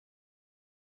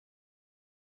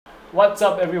What's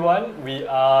up, everyone? We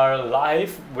are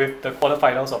live with the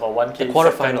quarterfinals of our 1K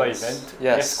September event.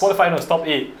 Yes, quarterfinals, top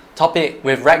 8. Top 8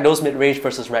 with Rakdos Midrange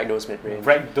versus Rakdos Midrange.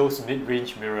 Rakdos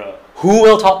Midrange mirror. Who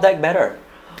will top deck better?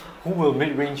 Who will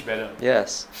mid-range better?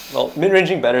 Yes. Well,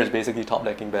 mid-ranging better is basically top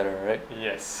decking better, right?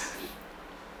 Yes.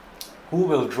 Who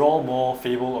will draw more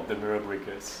Fable of the Mirror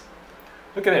Breakers?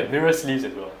 Look at that, mirror sleeves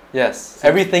as well. Yes,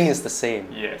 everything is the same.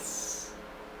 Yes.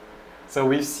 So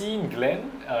we've seen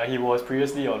Glenn, he was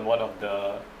previously on one of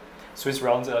the Swiss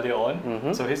rounds earlier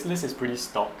on, so his list is pretty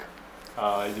stock.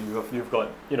 You've got,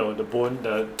 you know, the bone,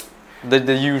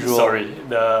 the usual. Sorry,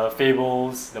 the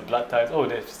Fables, the Blood Types, oh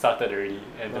they've started already,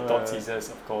 and the Thoughtseize,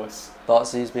 of course.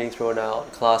 Thoughtseize being thrown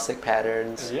out, classic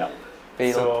patterns, yep.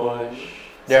 Fatal Push.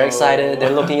 They're excited, they're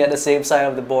looking at the same side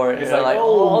of the board, it's they're like,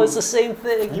 oh, it's the same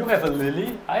thing. You have a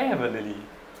Lily, I have a Lily.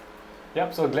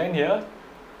 Yep, so Glenn here,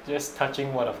 just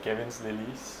touching one of Kevin's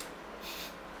lilies.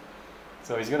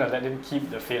 So he's gonna let him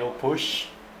keep the Fatal Push,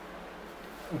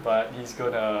 but he's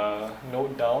gonna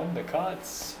note down the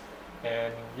cards.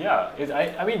 And yeah,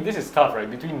 I mean, this is tough, right?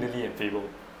 Between Lily and Fable.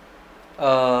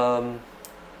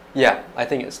 Yeah, I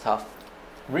think it's tough.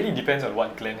 Really depends on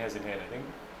what Glenn has in hand, I think.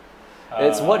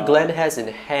 It's what Glenn has in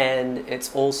hand.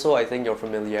 It's also, I think, your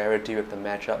familiarity with the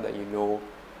matchup that you know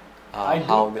I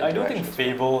don't think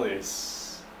Fable is...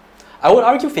 I would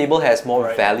argue Fable has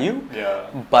more value, yeah,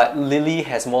 but Lily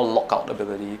has more lockout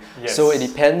ability. Yes. So it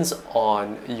depends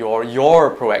on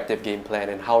your proactive game plan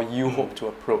and how you hope to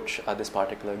approach this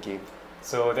particular game.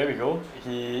 So there we go.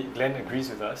 Glenn agrees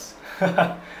with us.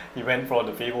 He went for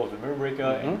the Fable of the Mirror Breaker,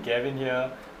 and Gavin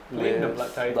here playing the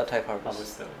Blood Type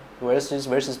Harvester. Where's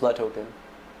his blood token?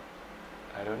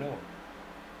 I don't know.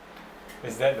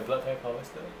 Is that the Blood Type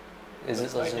Harvester? Is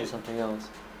it also something else?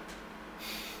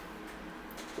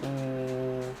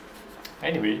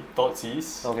 Anyway,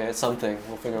 Thoughtseize. Okay, it's something.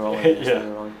 We'll figure out what it is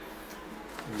later on.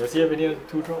 Does he have any other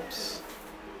 2-drops?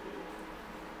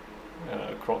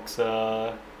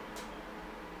 Croxa.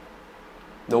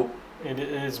 Nope. It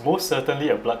is most certainly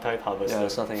a Blood Type Harvester. Yeah,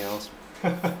 there's nothing else.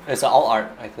 It's an alt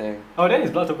art, I think. Oh, then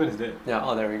his blood token is dead. Yeah,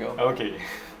 oh, there we go. Okay.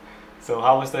 So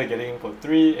Harvester getting for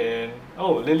 3, and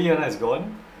oh, Liliana is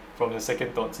gone from the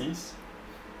second Thoughtseize.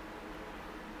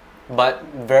 But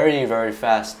very, very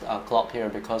fast clock here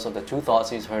because of the 2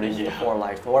 Thoughtseize hurting the 4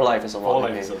 life. 4 life is a lot. 4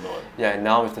 life is a lot. Yeah, and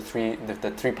now with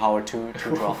the 3 power 2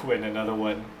 drop. And another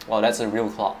one. Well, that's a real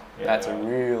clock. Yeah. That's a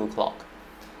real clock.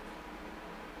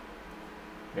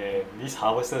 Man, these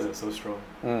Harvesters are so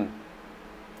strong.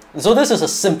 So this is a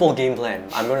simple game plan.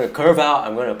 I'm going to curve out,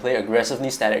 I'm going to play aggressively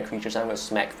static creatures, I'm going to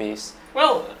smack face.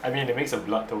 Well, I mean, it makes a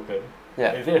blood token.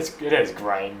 Yeah. It has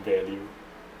grind value.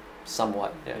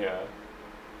 Somewhat, yeah.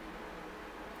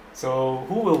 So,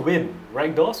 who will win?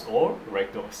 Rakdos or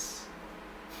Rakdos?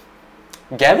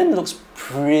 Gavin looks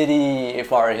pretty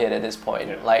far ahead at this point.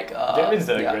 Yeah. Like Gavin's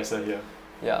the aggressor here.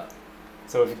 Yeah.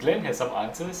 So if Glenn has some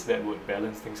answers, that would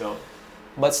balance things out.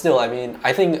 But still, I mean,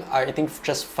 I think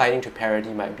just fighting to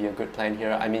parity might be a good plan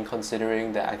here. I mean,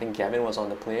 considering that I think Gavin was on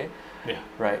the play. Yeah.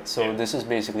 Right. So this is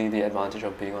basically the advantage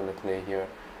of being on the play here,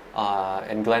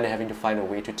 and Glenn having to find a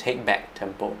way to take back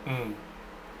tempo.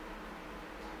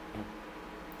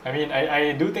 I mean,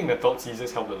 I do think the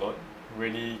Thoughtseizes helped a lot.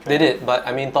 Really. They did, but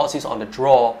I mean, Thoughtseize on the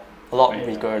draw a lot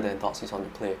weaker than Thoughtseize on the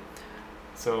play.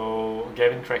 So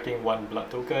Gavin tracking 1 blood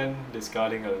token,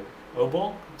 discarding a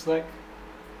Herbal, looks like.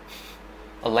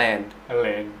 A land. A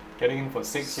land. Getting in for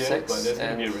 6 here, but there's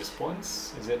going to be a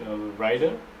response. Is it a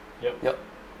Rider? Yep.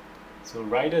 So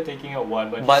Rider taking out 1,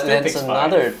 but still then takes it's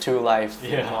another 5. 2 life.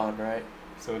 Yeah. Right?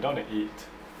 So down to 8.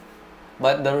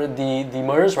 But the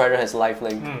Murderous Rider has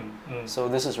lifelink, so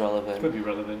this is relevant. Could be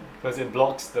relevant, because it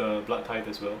blocks the Blood Tithe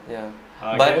as well. Yeah.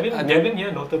 But Gavin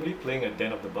here notably playing a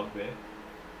Den of the Bugbear.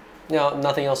 Yeah,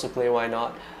 nothing else to play, why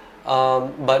not?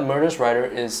 But Murderous Rider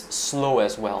is slow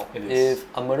as well. If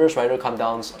a Murderous Rider comes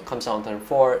down on turn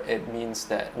 4, it means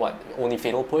that only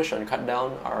Fatal Push and Cut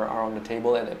Down are on the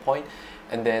table at that point.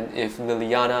 And then if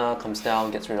Liliana comes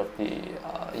down, gets rid of the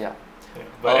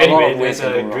But anyway, there's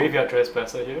a Graveyard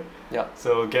Trespasser here. Yeah.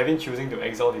 So Gavin choosing to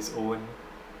exile his own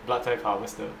Blood Type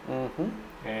Harvester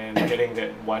and getting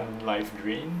that 1 life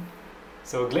drain.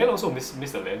 So Glenn also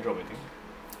missed a land drop, I think.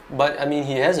 But I mean,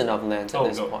 he has enough lands at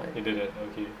this point. He didn't.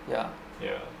 Okay. Yeah.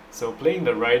 Yeah. So playing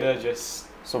the Rider just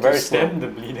very stem the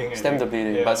bleeding. Stem the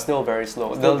bleeding, but still very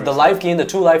slow. The life gain, the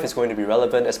 2 life is going to be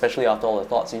relevant, especially after all the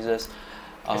Thoughtseizes.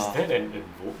 Is that an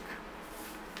Invoke?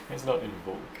 It's not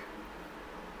Invoke.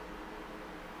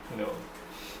 No.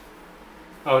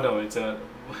 Oh no, it's a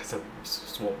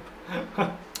swamp.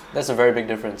 That's a very big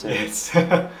difference. It's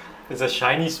a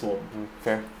shiny swamp.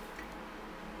 Fair.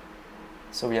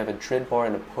 So we have a dread ball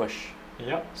and a push.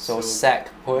 Yep. So sack,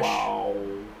 push, wow.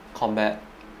 combat.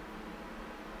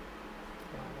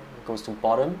 Goes to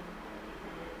bottom.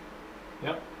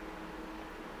 Yep.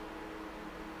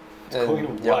 And,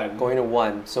 going to yep, 1. Going to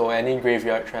 1. So any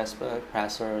graveyard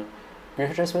trespasser.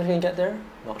 Graveyard trespasser can get there?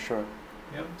 Not sure.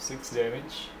 Yep, 6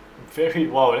 damage. Very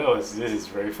wow, this is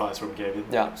very fast from Gavin.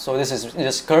 Yeah, so this is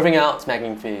just curving out,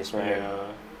 smacking face, right?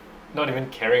 Yeah. Not even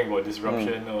caring about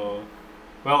disruption or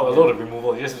well, a lot of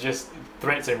removal, just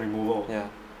threats and removal. Yeah.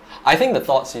 I think the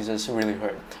Thought Seizures really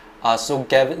hurt. So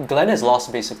Glenn has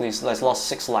lost basically has lost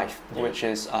 6 life, which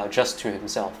is just to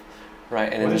himself.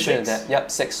 Right, and in addition to that,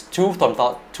 yep, 6, 2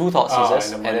 Thought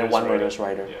Seizures, and then 1 Murderous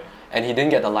Rider. Yeah. And he didn't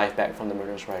get the life back from the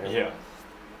Murderous Rider. Yeah.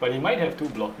 But he might have 2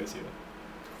 blockers here.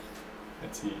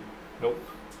 Let's see. Nope.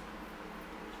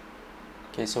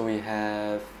 Okay, so we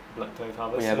have Blood-Tithe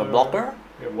Harvester. we have a blocker.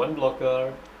 We have 1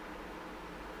 blocker.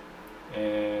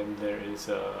 And there is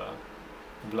a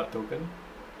blood token.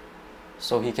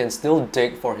 So he can still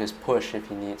dig for his push if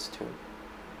he needs to.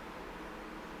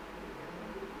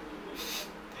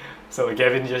 So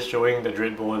Gavin just showing the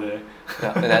dread ball there.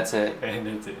 Yeah, and that's it. And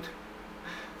that's it.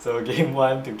 So game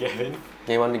 1 to Gavin.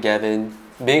 Game 1 to Gavin,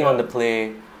 being on the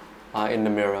play in the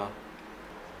mirror.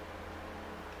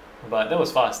 But that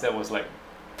was fast. That was like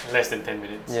less than 10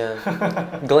 minutes.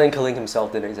 Yeah. Glenn killing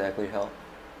himself didn't exactly help.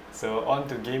 So on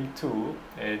to game 2,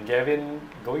 and Gavin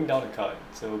going down a card.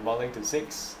 So bowling to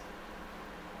 6.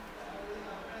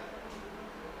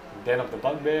 Den of the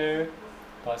Bugbear,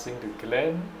 passing to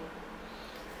Glenn.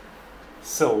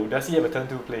 So does he have a turn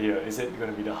 2 play here? Is it going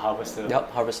to be the Harvester?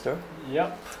 Yep, Harvester.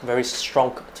 Yep. Very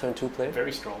strong turn 2 play.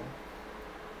 Very strong.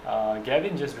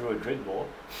 Gavin just drew a Dread Ball.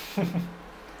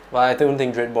 But I don't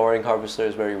think Dread Boring Harvester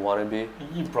is where you want to be.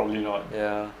 Probably not.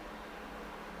 Yeah.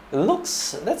 It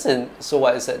looks, that's in, so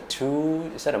what, is that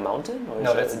 2, is that a mountain? Or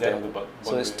No, is that's that Den a of the den? Bugbear.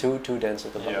 So it's two dens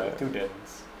of the Bugbear. Yeah, 2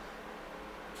 dens.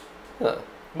 Huh.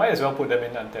 Might as well put them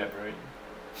in untapped, right?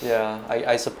 Yeah,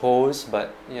 I suppose,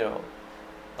 but you know,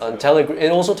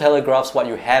 it also telegraphs what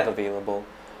you have available,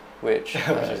 which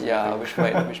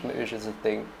which is a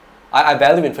thing. I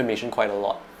value information quite a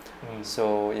lot,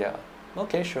 so yeah.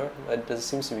 Okay, sure. That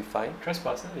seems to be fine.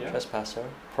 Trespasser, yeah. Trespasser.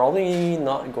 Probably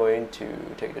not going to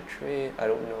take the trade. I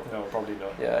don't know. No, probably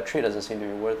not. Yeah, a trade doesn't seem to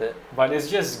be worth it. But it's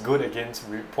just good against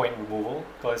point removal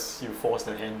because you force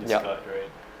the hand discard, right?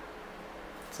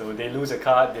 So they lose a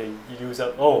card, they use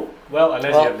up. Oh, well,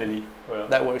 unless you have Lily. Well,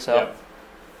 that works out. Yep.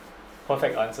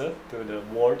 Perfect answer to the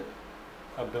ward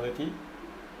ability.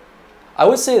 I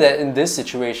would say that in this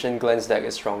situation, Glenn's deck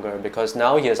is stronger because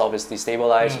now he has obviously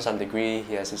stabilized to some degree.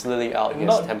 He has his Lily out, he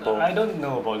has Tempo. I don't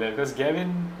know about that because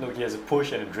Gavin, look, he has a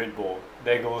push and a Dread Ball.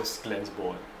 There goes Glenn's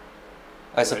board.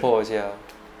 I suppose, yeah.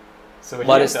 So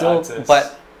but it's still,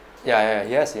 yeah,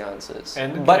 he has the answers.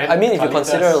 And I mean, if you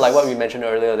consider like what we mentioned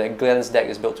earlier, that Glenn's deck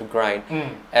is built to grind,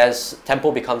 as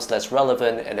Tempo becomes less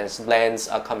relevant and as lands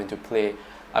come into play,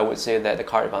 I would say that the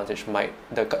card advantage might,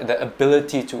 the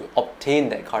ability to obtain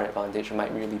that card advantage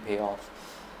might really pay off.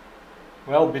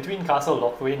 Well, between Castle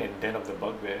Locthwain and Den of the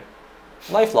Bugbear.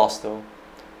 Life lost though.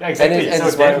 Yeah, exactly. And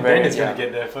so Den is going to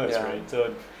get there first, yeah. right?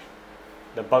 So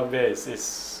the Bugbear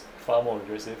is far more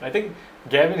aggressive. I think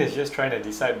Gavin is just trying to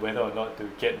decide whether or not to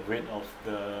get rid of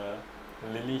the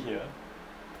Lily here.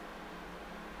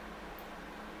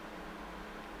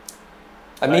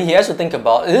 I mean, he has to think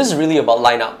about, this is really about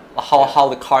lineup, how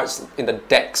the cards in the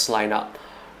decks line up,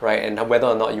 right? And whether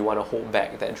or not you want to hold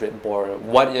back that Dread Board.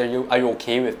 What are you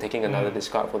okay with taking another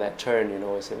discard for that turn, you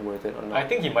know, is it worth it or not? I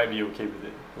think he might be okay with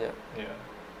it. Yeah. Yeah.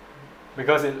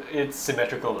 Because it's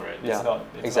symmetrical, right? Yeah,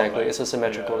 it's exactly. not like, it's a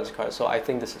symmetrical discard, so I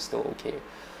think this is still okay.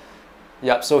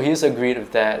 Yep, so he's agreed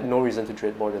with that. No reason to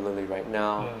Dread Board the Lily right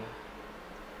now.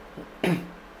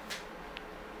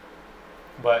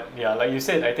 But yeah, like you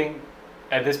said, I think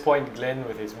at this point, Glenn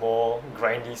with his more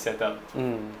grindy setup,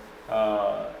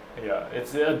 yeah,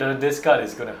 it's the discard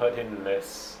is going to hurt him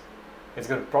less. It's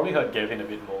going to probably hurt Gavin a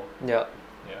bit more. Yeah.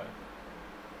 Yeah.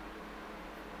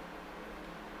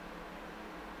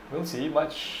 We'll see.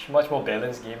 Much more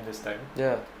balanced game this time.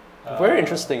 Yeah. Very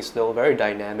interesting still. Very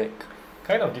dynamic.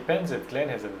 Kind of depends if Glenn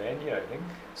has a land here, I think.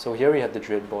 So here we have the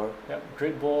Dread Board. Yeah,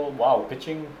 Dread Ball. Wow,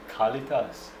 pitching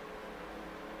Kalitas.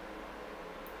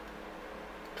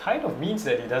 Kind of means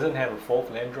that he doesn't have a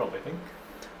 4th land drop, I think.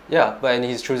 Yeah, and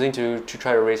he's choosing to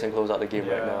try to race and close out the game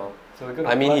right now. So we're gonna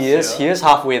I mean, he is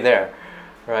halfway there,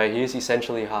 right? He is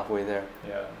essentially halfway there.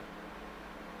 Yeah.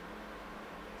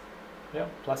 Yeah,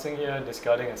 plussing here,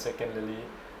 discarding a 2nd Lily.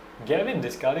 Gavin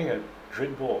discarding a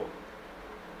Dread Ball.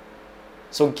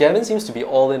 So Gavin seems to be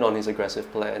all in on his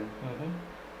aggressive plan.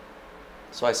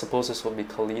 So I suppose this will be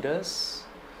Kalidas.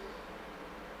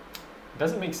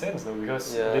 Doesn't make sense though,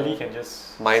 because Lily can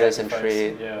just minus and sacrifice,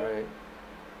 trade. yeah. Right.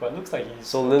 But it looks like he's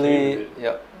So okay Lily, with it.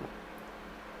 yep.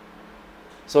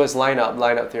 So it's line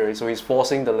up theory. So he's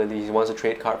forcing the Lily. He wants to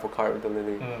trade card for card with the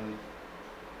Lily.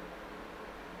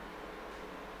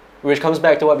 Which comes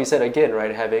back to what we said again,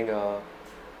 right? Having a...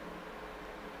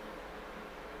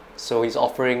 So he's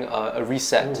offering a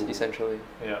reset, essentially.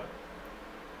 Yeah.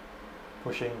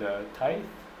 Pushing the Tithe,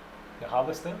 the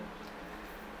Harvester,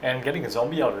 and getting a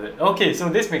zombie out of it. Okay, so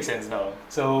this makes sense now.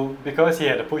 So because he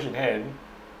had a push in hand,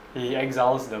 he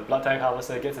exiles the Blood Tithe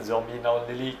Harvester, gets a zombie. Now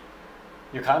Lily,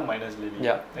 you can't minus Lily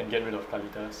and get rid of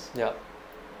Kalitas. Yeah.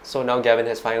 So now Gavin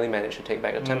has finally managed to take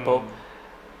back the tempo.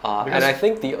 And I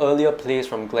think the earlier plays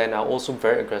from Glenn are also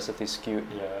very aggressively skewed.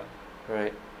 Yeah.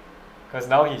 Right. Because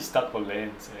now he's stuck for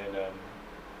lands and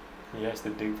he has to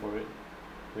dig for it,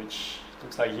 which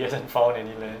looks like he hasn't found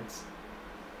any lands.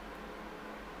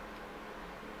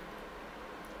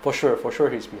 For sure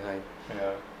he's behind.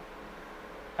 Yeah.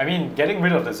 I mean, getting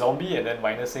rid of the zombie and then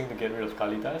minusing to get rid of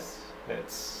Kalitas,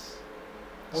 that's...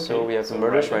 Okay. So we have the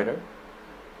Murderous Rider.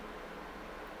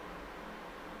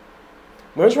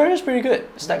 Murderous Rider is pretty good.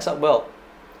 Stacks up well.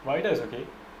 Rider is okay.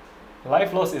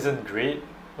 Life loss isn't great.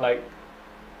 Like,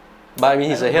 but I mean,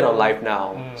 he's ahead on life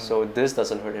now, so this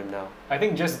doesn't hurt him now. I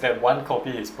think just that one copy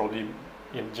is probably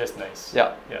just nice.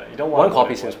 Yeah. Yeah. You don't want one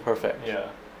copy seems perfect. Yeah.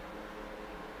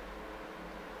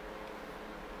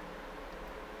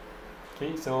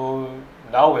 Okay, so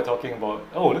now we're talking about,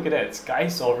 oh, look at that, Sky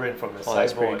Sovereign from the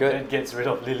sideboard. That gets rid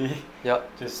of Lily.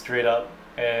 Yep. Just straight up.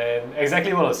 And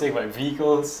exactly what I was saying, like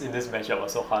vehicles in this matchup are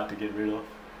so hard to get rid of.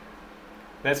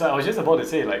 That's why I was just about to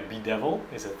say, like, Bedevil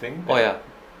is a thing. Oh yeah.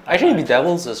 Actually,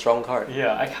 Bedevil's a strong card.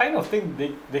 Yeah, I kind of think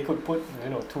they could put,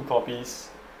 2 copies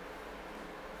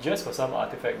just for some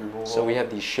artifact removal. So we have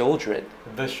the Shieldred.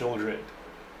 The Shieldred.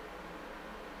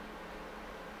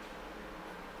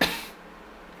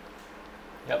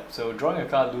 Yep, so drawing a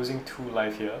card, losing 2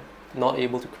 life here. Not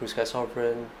able to crew Sky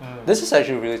Sovereign. This is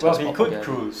actually really tough. Well, he could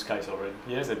crew Sky Sovereign.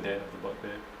 He has a Den of the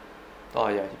Bugbear. Oh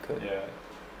yeah, he could. Yeah.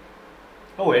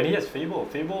 Oh, and he has Fable.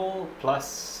 Fable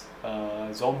plus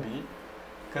Zombie.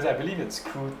 Because I believe it's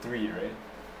crew 3, right?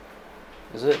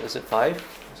 Is it 5?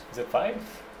 Is it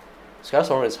 5? Sky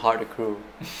Sovereign is hard to crew.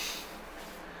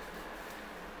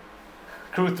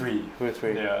 Crew 3. Crew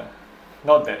 3. Yeah.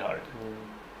 Not that hard.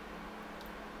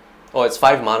 Oh, it's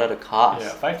 5 mana to cast.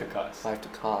 Yeah, 5 to cast. 5 to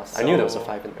cast. So I knew there was a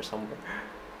 5 in there somewhere.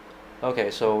 Okay,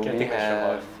 so we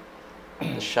have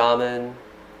the Shaman.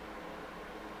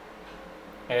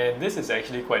 And this is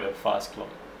actually quite a fast clock.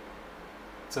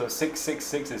 So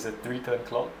 666 is a 3-turn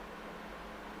clock.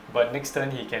 But next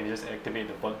turn he can just activate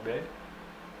the Bugbear.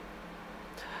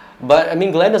 But I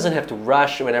mean, Glenn doesn't have to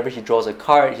rush. Whenever he draws a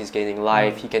card, he's gaining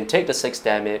life. He can take the 6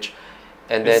 damage.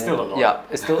 And it's then, still a lot. Yeah,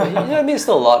 it's still. Yeah, I mean, it's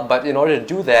still a lot. But in order to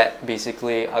do that,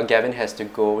 basically, Gavin has to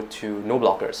go to no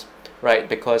blockers, right?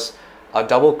 Because a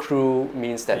double crew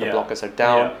means that the blockers are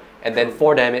down, and then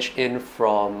 4 damage in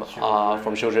from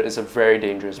Shieldred is a very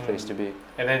dangerous place to be.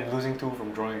 And then losing 2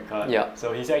 from drawing a card. Yeah.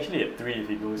 So he's actually at 3 if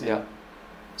he goes in.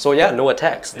 So yeah, no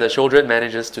attacks. The Shieldred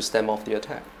manages to stem off the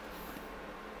attack.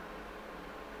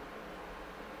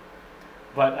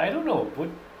 But I don't know,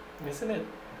 isn't it?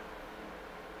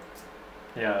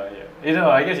 Yeah.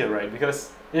 I guess you're right,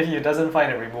 because if he doesn't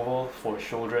find a removal for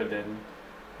Shieldred, then...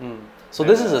 So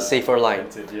this is a safer line.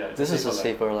 That's it, yeah. This is a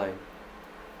safer line.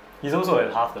 He's also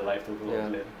at half the life total of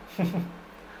Glenn.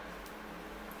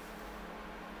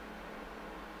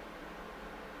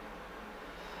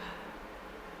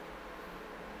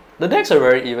 The decks are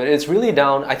very even. It's really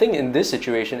down, I think in this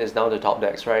situation, it's down to top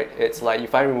decks, right? It's like you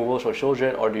find removals for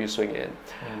Shieldred or do you swing in,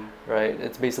 right?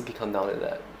 It's basically come down to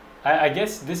that. I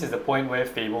guess this is the point where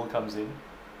Fable comes in.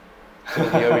 So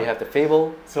here we have the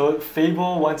Fable. So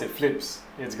Fable, once it flips,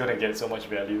 it's gonna get so much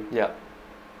value. Yeah.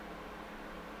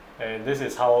 And this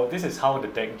is how the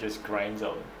deck just grinds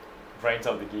out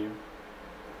the game.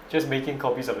 Just making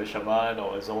copies of a Shaman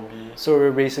or a Zombie. So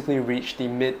we're basically reached the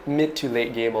mid to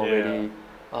late game already.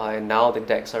 And now the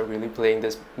decks are really playing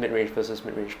this mid-range versus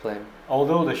mid-range plan.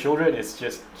 Although the Shieldred is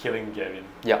just killing Gavin.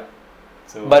 Yeah.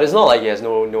 So, but it's not like he has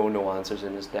no answers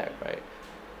in his deck, right?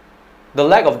 The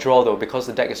lack of draw though, because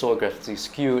the deck is so aggressively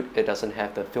skewed, it doesn't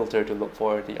have the filter to look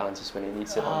for the answers when it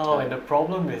needs it on time. And the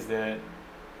problem is that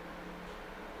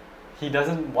he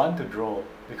doesn't want to draw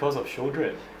because of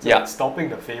Shieldred. So it's stopping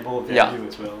the Fable value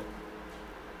as well.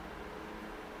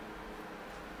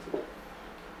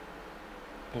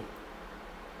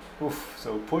 Oof,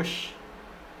 so push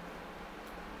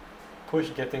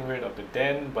getting rid of the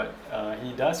Den, but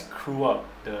he does crew up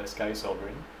the Sky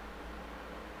Sovereign.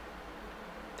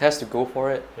 has to go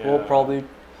for it. Yeah. We'll probably.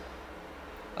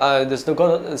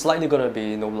 It's likely gonna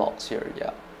be no blocks here.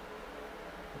 Yeah.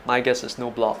 My guess is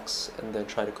no blocks, and then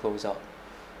try to close out.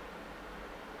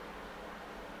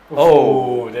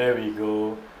 Oh, there we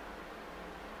go.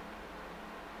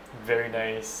 Very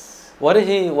nice. What did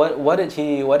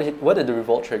the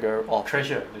revolt trigger off?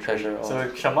 Treasure. The Treasure.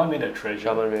 So Shaman made a treasure.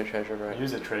 Shaman made a treasure, right?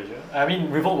 Use a treasure. I mean,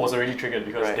 revolt was already triggered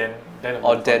because Right. then.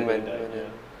 Or then when died, yeah.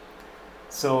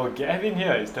 So Gavin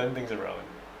here is turning things around.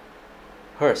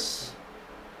 Hearse.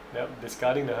 Yep,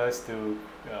 discarding the hearse to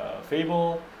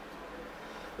Fable,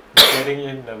 getting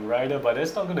in the rider, but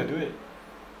that's not gonna do it.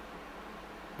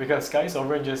 Because Sky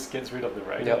Sovereign just gets rid of the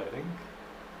rider, Yep. I think.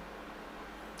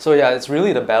 So yeah, it's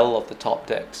really the battle of the top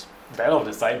decks. Battle of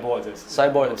the sideboards is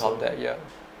Sideboard and also- top deck, yeah.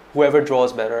 Whoever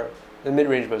draws better. The mid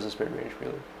range versus mid range,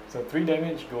 really. So 3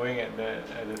 damage going at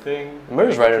the thing.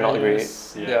 Murder's Rider not great.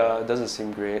 Treasures, Yeah, it doesn't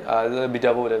seem great. The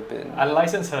Bedevil would have been.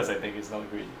 Unlicensed Hearse, I think, is not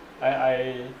great.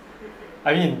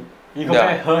 I mean, you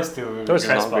compare Hearse to Hearse is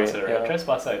not great, Trespasser, right? yeah.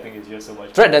 Trespasser, I think, is just so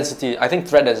much. Threat density, I think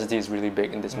threat density is really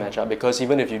big in this Mm. matchup because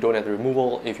even if you don't have the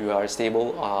removal, if you are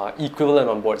stable, equivalent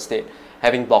on board state,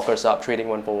 having blockers up, trading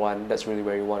 1 for 1, that's really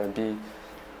where you want to be.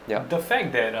 Yeah. The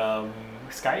fact that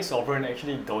Sky Sovereign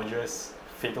actually dodges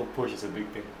Fatal Push is a big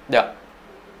thing. Yeah,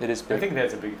 it is I big. think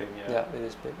that's a big thing, yeah. Yeah, it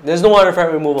is big. There's no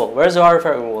artifact removal. Where's the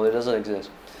artifact removal? It doesn't exist.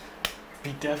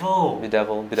 Bedevil!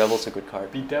 Bedevil's a good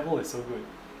card. Bedevil is so good.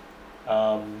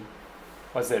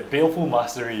 What's that? Baleful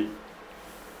Mastery.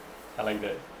 I like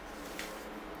that.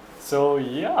 So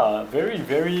yeah, very,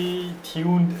 very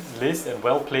tuned list and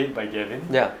well played by Gavin.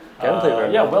 Yeah, Gavin played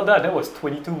very yeah, well. well done. That was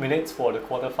 22 minutes for the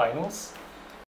quarterfinals.